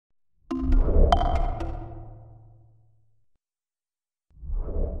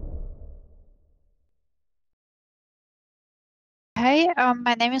Hi,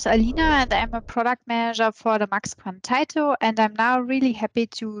 my name is Alina and I'm a product manager for the Max Quantito, and I'm now really happy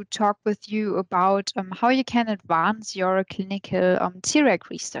to talk with you about how you can advance your clinical Treg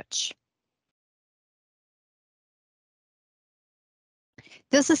research.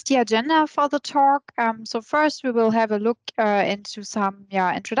 This is the agenda for the talk. So first we will have a look into some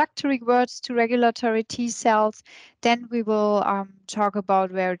introductory words to regulatory T cells. Then we will talk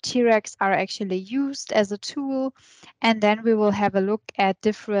about where Tregs are actually used as a tool. And then we will have a look at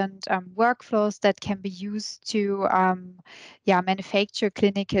different workflows that can be used to manufacture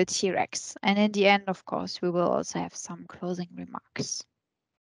clinical Tregs. And in the end, of course, we will also have some closing remarks.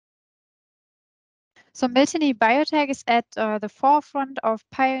 So Miltenyi Biotec is at the forefront of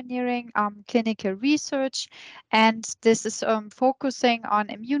pioneering clinical research, and this is focusing on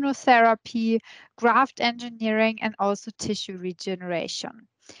immunotherapy, graft engineering, and also tissue regeneration.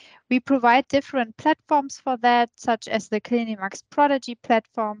 We provide different platforms for that, such as the CliniMax Prodigy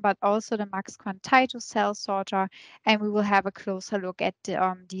platform, but also the Max Quantito cell sorter, and we will have a closer look at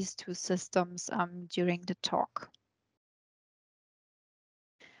these two systems during the talk.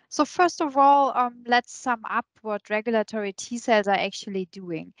 So first of all, let's sum up what regulatory T cells are actually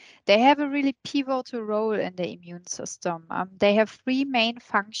doing. They have a really pivotal role in the immune system. They have three main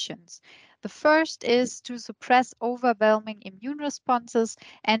functions. The first is to suppress overwhelming immune responses,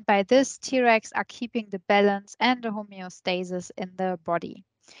 and by this, Tregs are keeping the balance and the homeostasis in the body.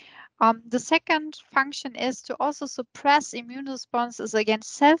 The second function is to also suppress immune responses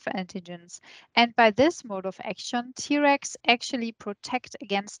against self-antigens. And by this mode of action, Tregs actually protect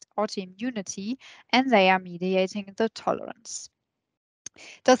against autoimmunity, and they are mediating the tolerance.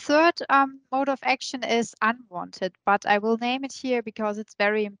 The third mode of action is unwanted, but I will name it here because it's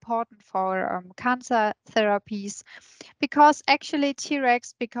very important for cancer therapies. Because actually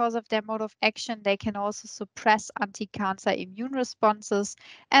Tregs, because of their mode of action, they can also suppress anti-cancer immune responses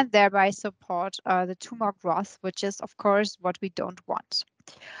and thereby support the tumor growth, which is of course what we don't want.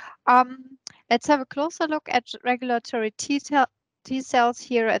 Let's have a closer look at regulatory T cells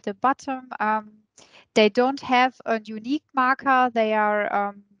here at the bottom. They don't have a unique marker. They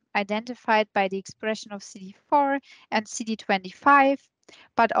are identified by the expression of CD4 and CD25,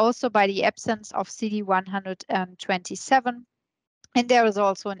 but also by the absence of CD127. And there is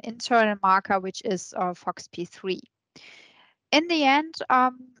also an internal marker, which is FOXP3. In the end,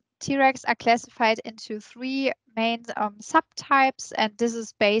 Tregs are classified into three main subtypes, and this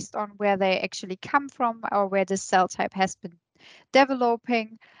is based on where they actually come from or where the cell type has been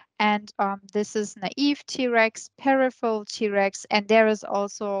developing. And this is naive Tregs, peripheral Tregs, and there is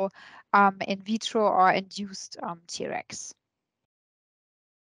also in vitro or induced Tregs.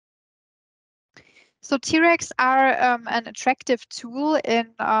 So Tregs are an attractive tool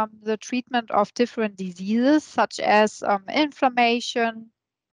in the treatment of different diseases, such as inflammation,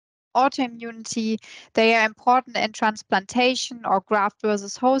 autoimmunity. They are important in transplantation or graft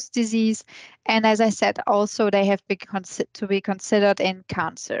versus host disease. And as I said, also they have been to be considered in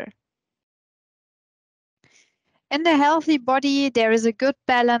cancer. In the healthy body, there is a good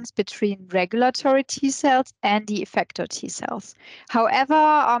balance between regulatory T cells and the effector T cells.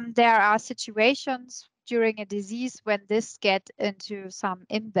 However, there are situations during a disease when this gets into some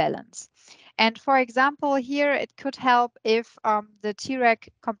imbalance. And for example, here it could help if the Treg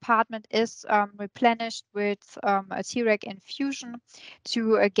compartment is replenished with a Treg infusion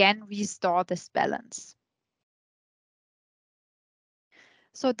to again restore this balance.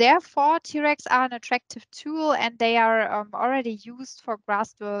 So therefore, Tregs are an attractive tool, and they are already used for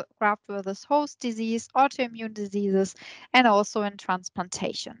graft versus host disease, autoimmune diseases, and also in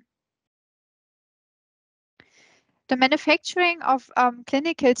transplantation. The manufacturing of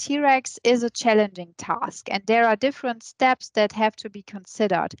clinical Tregs is a challenging task, and there are different steps that have to be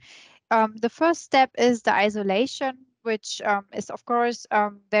considered. The first step is the isolation, which is of course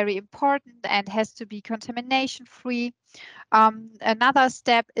very important and has to be contamination free. Another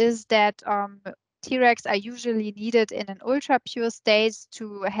step is that Tregs are usually needed in an ultra pure state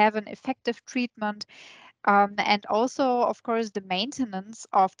to have an effective treatment. And also, of course, the maintenance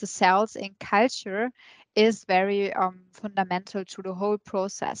of the cells in culture is very fundamental to the whole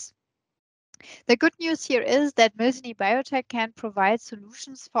process. The good news here is that Miltenyi Biotec can provide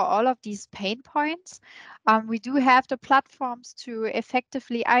solutions for all of these pain points. We do have the platforms to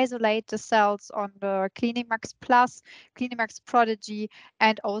effectively isolate the cells on the CliniMax Plus, CliniMax Prodigy,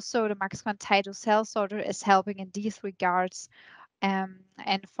 and also the Max Quantito cell sorter is helping in these regards. And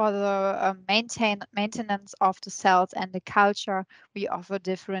for the maintenance of the cells and the culture, we offer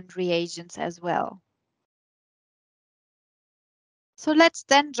different reagents as well. So let's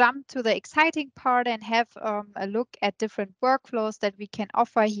then jump to the exciting part and have a look at different workflows that we can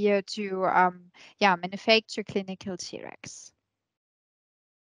offer here to manufacture clinical Tregs.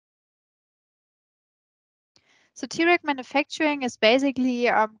 So Treg manufacturing is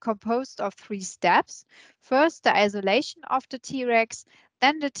basically composed of 3 steps. First, the isolation of the Tregs,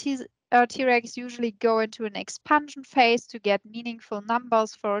 then the Tregs usually go into an expansion phase to get meaningful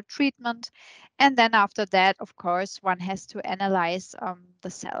numbers for a treatment. And then after that, of course, one has to analyze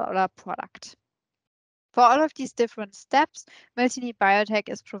the cellular product. For all of these different steps, Miltenyi Biotec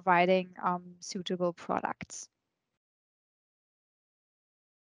is providing suitable products.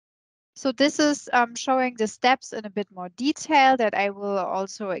 So this is showing the steps in a bit more detail that I will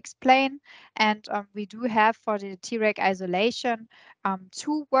also explain. And we do have for the Treg isolation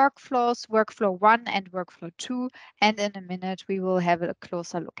 2 workflows, workflow 1 and workflow 2. And in a minute, we will have a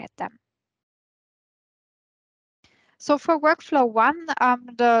closer look at them. So for workflow 1,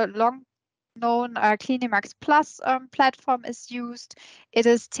 the long known Clinimax Plus platform is used. It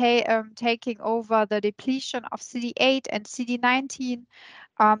is taking over the depletion of CD8 and CD19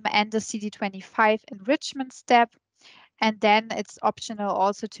 and the CD25 enrichment step. And then it's optional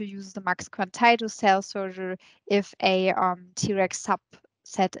also to use the max quantitative cell sorter if a Treg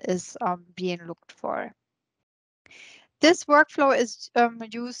subset is being looked for. This workflow is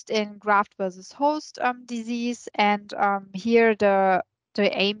used in graft versus host disease, and here the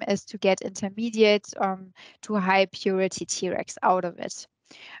aim is to get intermediate to high purity Tregs out of it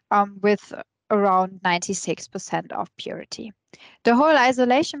with around 96% of purity. The whole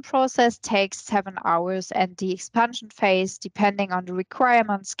isolation process takes 7 hours, and the expansion phase, depending on the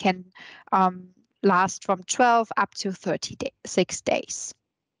requirements, can last from 12 up to 36 days.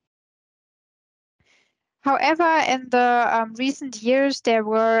 However, in the recent years, there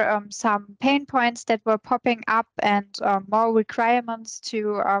were some pain points that were popping up, and more requirements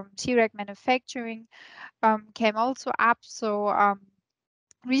to Treg manufacturing came also up. So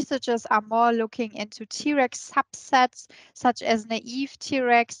researchers are more looking into Treg subsets, such as naive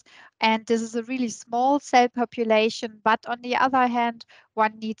Tregs, and this is a really small cell population, but on the other hand,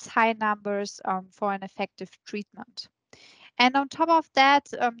 one needs high numbers for an effective treatment. And on top of that,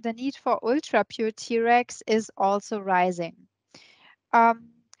 the need for ultra pure Tregs is also rising. Um,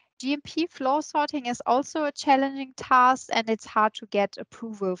 GMP flow sorting is also a challenging task, and it's hard to get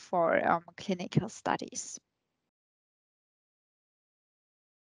approval for clinical studies.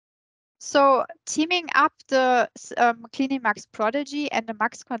 So teaming up the Clinimax Prodigy and the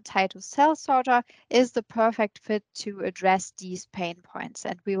Max Quantitative Cell Sorter is the perfect fit to address these pain points,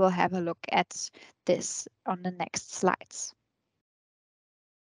 and we will have a look at this on the next slides.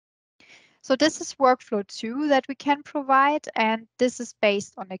 So this is workflow 2 that we can provide, and this is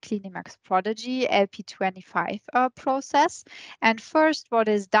based on the Clinimax Prodigy LP25 process. And first, what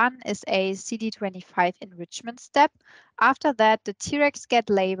is done is a CD25 enrichment step. After that, the Tregs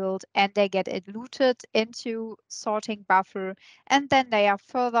get labeled and they get eluted into sorting buffer, and then they are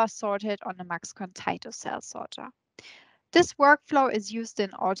further sorted on the max quantitative cell sorter. This workflow is used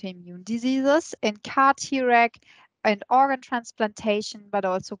in autoimmune diseases, in CAR Treg, and organ transplantation, but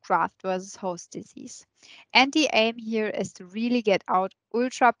also graft versus host disease. And the aim here is to really get out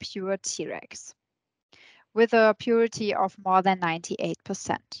ultra pure Tregs with a purity of more than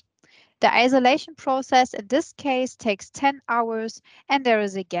 98%. The isolation process in this case takes 10 hours, and there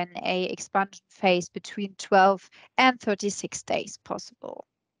is again a expansion phase between 12 and 36 days possible.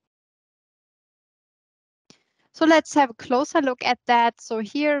 So let's have a closer look at that. So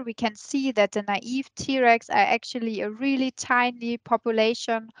here we can see that the naive Tregs are actually a really tiny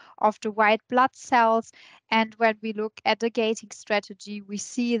population of the white blood cells. And when we look at the gating strategy, we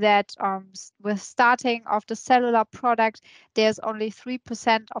see that with starting of the cellular product, there's only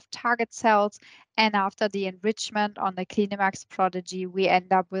 3% of target cells. And after the enrichment on the Clinimax Prodigy, we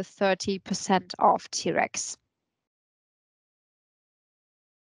end up with 30% of Tregs.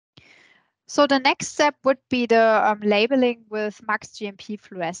 So the next step would be the labeling with max GMP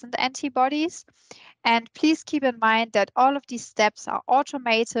fluorescent antibodies. And please keep in mind that all of these steps are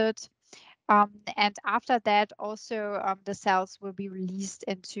automated. And after that, also the cells will be released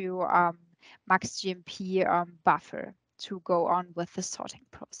into max GMP buffer to go on with the sorting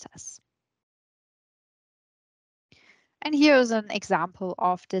process. And here is an example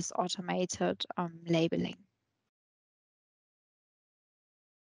of this automated labeling.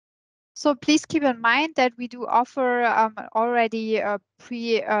 So please keep in mind that we do offer already a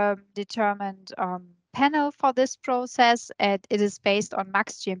predetermined panel for this process, and it is based on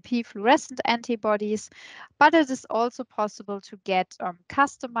max GMP fluorescent antibodies, but it is also possible to get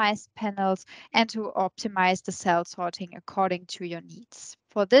customized panels and to optimize the cell sorting according to your needs.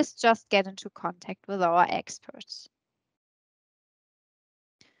 For this, just get into contact with our experts.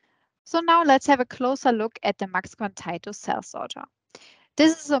 So now let's have a closer look at the Max Quantito cell sorter.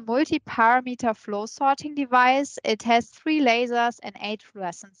 This is a multi-parameter flow sorting device. It has 3 lasers and 8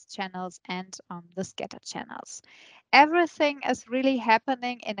 fluorescence channels and the scatter channels. Everything is really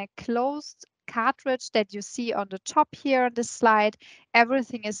happening in a closed cartridge that you see on the top here on the slide.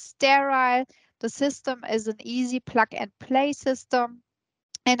 Everything is sterile. The system is an easy plug and play system,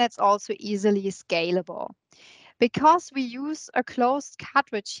 and it's also easily scalable. Because we use a closed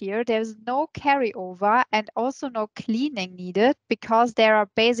cartridge here, there's no carryover and also no cleaning needed because there are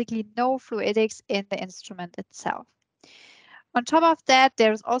basically no fluidics in the instrument itself. On top of that,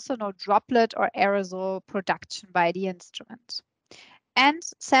 there's also no droplet or aerosol production by the instrument. And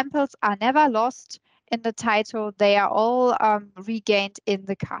samples are never lost in the title. They are all regained in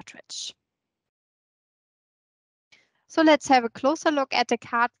the cartridge. So let's have a closer look at the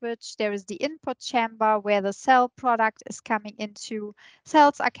cartridge. There is the input chamber where the cell product is coming into.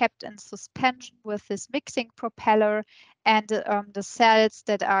 Cells are kept in suspension with this mixing propeller, and the cells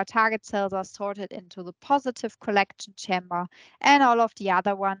that are target cells are sorted into the positive collection chamber, and all of the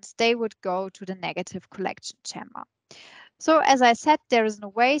other ones, they would go to the negative collection chamber. So as I said, there is no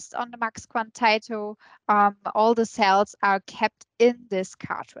waste on the Max Quantito. All the cells are kept in this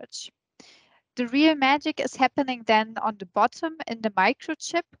cartridge. The real magic is happening then on the bottom in the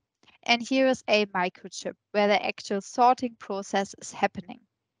microchip. And here is a microchip where the actual sorting process is happening.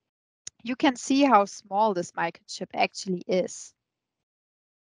 You can see how small this microchip actually is.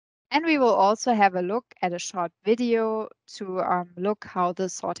 And we will also have a look at a short video to look how the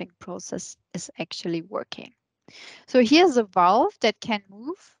sorting process is actually working. So here's a valve that can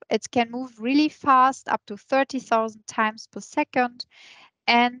move. It can move really fast, up to 30,000 times per second.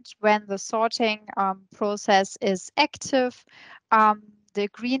 And when the sorting process is active, the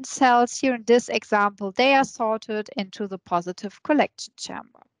green cells here in this example, they are sorted into the positive collection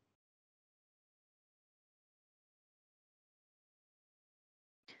chamber.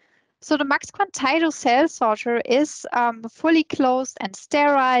 So the Max Quantito cell sorter is fully closed and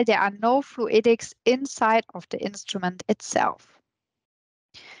sterile. There are no fluidics inside of the instrument itself.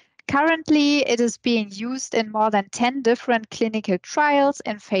 Currently, it is being used in more than 10 different clinical trials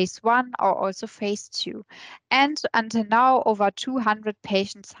in phase 1 or also phase 2. And until now, over 200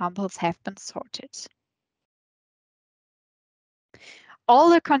 patient samples have been sorted. All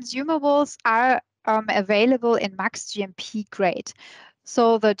the consumables are available in Max GMP grade.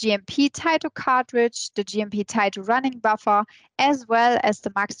 So the GMP Tito cartridge, the GMP Tito running buffer, as well as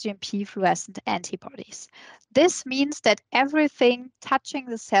the Max GMP fluorescent antibodies. This means that everything touching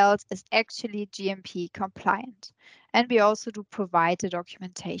the cells is actually GMP compliant. And we also do provide the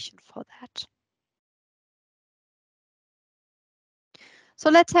documentation for that.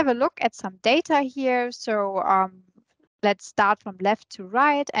 So let's have a look at some data here. So let's start from left to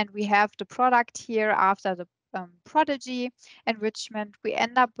right, and we have the product here after the prodigy enrichment. We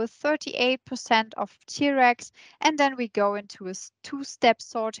end up with 38% of Tregs, and then we go into a two-step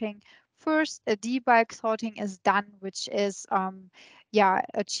sorting. First, a debulk sorting is done, which is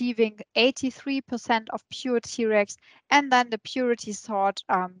achieving 83% of pure Tregs, and then the purity sort,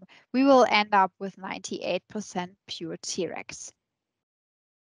 we will end up with 98% pure Tregs.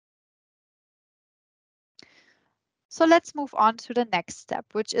 So let's move on to the next step,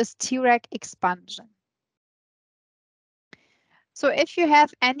 which is Treg expansion. So if you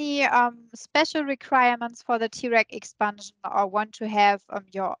have any special requirements for the Treg expansion or want to have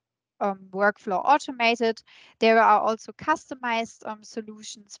your workflow automated, there are also customized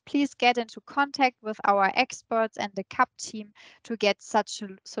solutions. Please get into contact with our experts and the CAP team to get such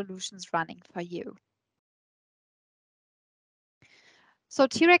solutions running for you. So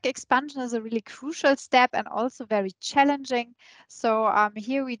Treg expansion is a really crucial step and also very challenging. So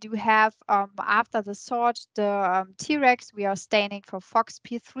here we do have, after the sort, the Tregs, we are staining for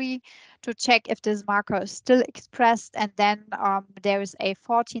FOXP3 to check if this marker is still expressed. And then there is a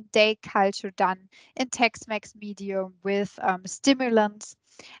 14-day culture done in Tex-Mex medium with stimulants.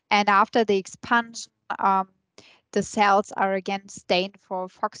 And after the expansion, the cells are again stained for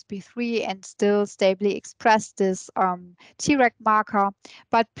FOXP3 and still stably express this Treg marker.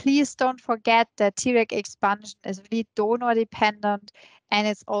 But please don't forget that Treg expansion is really donor dependent, and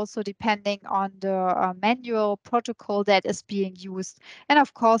it's also depending on the manual protocol that is being used. And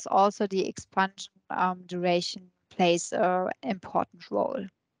of course, also the expansion duration plays an important role.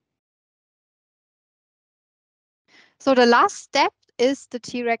 So the last step is the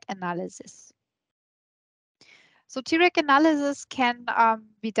Treg analysis. So Treg analysis can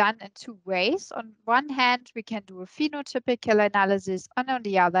be done in two ways. On one hand, we can do a phenotypical analysis, and on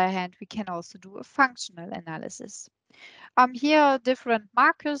the other hand, we can also do a functional analysis. Here are different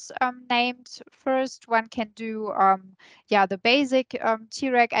markers named. First, one can do the basic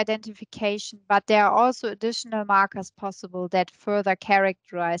Treg identification, but there are also additional markers possible that further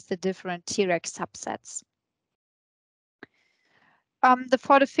characterize the different Treg subsets.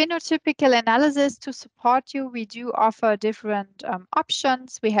 For the phenotypical analysis to support you, we do offer different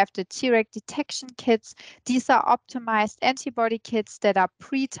options. We have the Treg detection kits. These are optimized antibody kits that are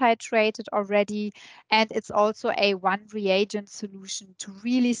pre-titrated already, and it's also a one reagent solution to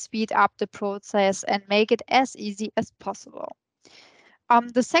really speed up the process and make it as easy as possible.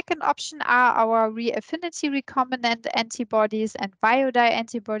 The second option are our affinity recombinant antibodies and biodi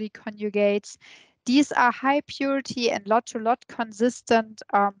antibody conjugates. These are high purity and lot-to-lot consistent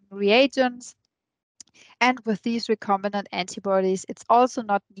reagents. And with these recombinant antibodies, it's also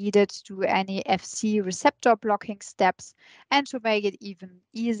not needed to do any Fc receptor blocking steps. And to make it even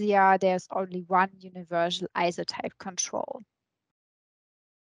easier, there's only one universal isotype control.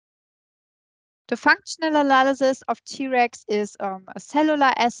 The functional analysis of Tregs is a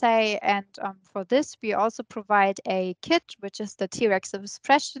cellular assay, and for this we also provide a kit, which is the Treg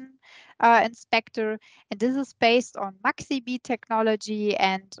expression inspector, and this is based on MaxiB technology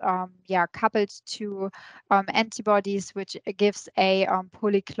and coupled to antibodies, which gives a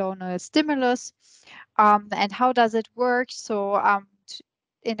polyclonal stimulus. And how does it work? So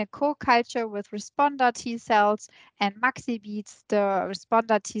in a co-culture with responder T cells and MaxiBeads, the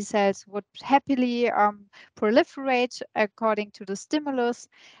responder T cells would happily proliferate according to the stimulus.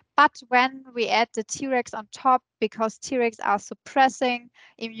 But when we add the Tregs on top, because Tregs are suppressing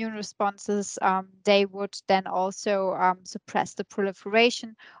immune responses, they would then also suppress the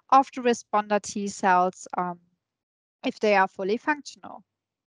proliferation of the responder T cells if they are fully functional.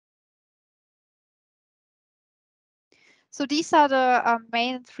 So these are the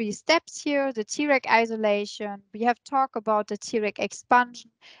main three steps here, the Treg isolation. We have talked about the Treg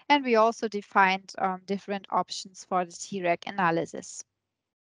expansion, and we also defined different options for the Treg analysis.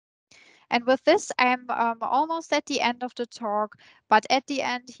 And with this, I'm almost at the end of the talk. But at the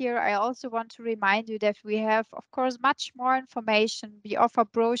end here, I also want to remind you that we have, of course, much more information. We offer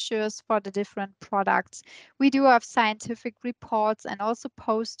brochures for the different products. We do have scientific reports and also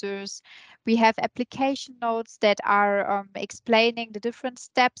posters. We have application notes that are explaining the different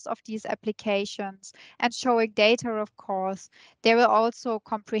steps of these applications and showing data, of course. There are also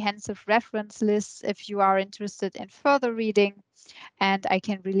comprehensive reference lists if you are interested in further reading. And I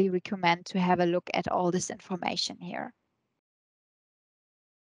can really recommend to have a look at all this information here.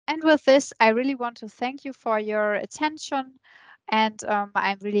 And with this, I really want to thank you for your attention. And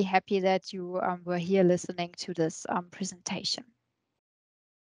I'm really happy that you were here listening to this presentation.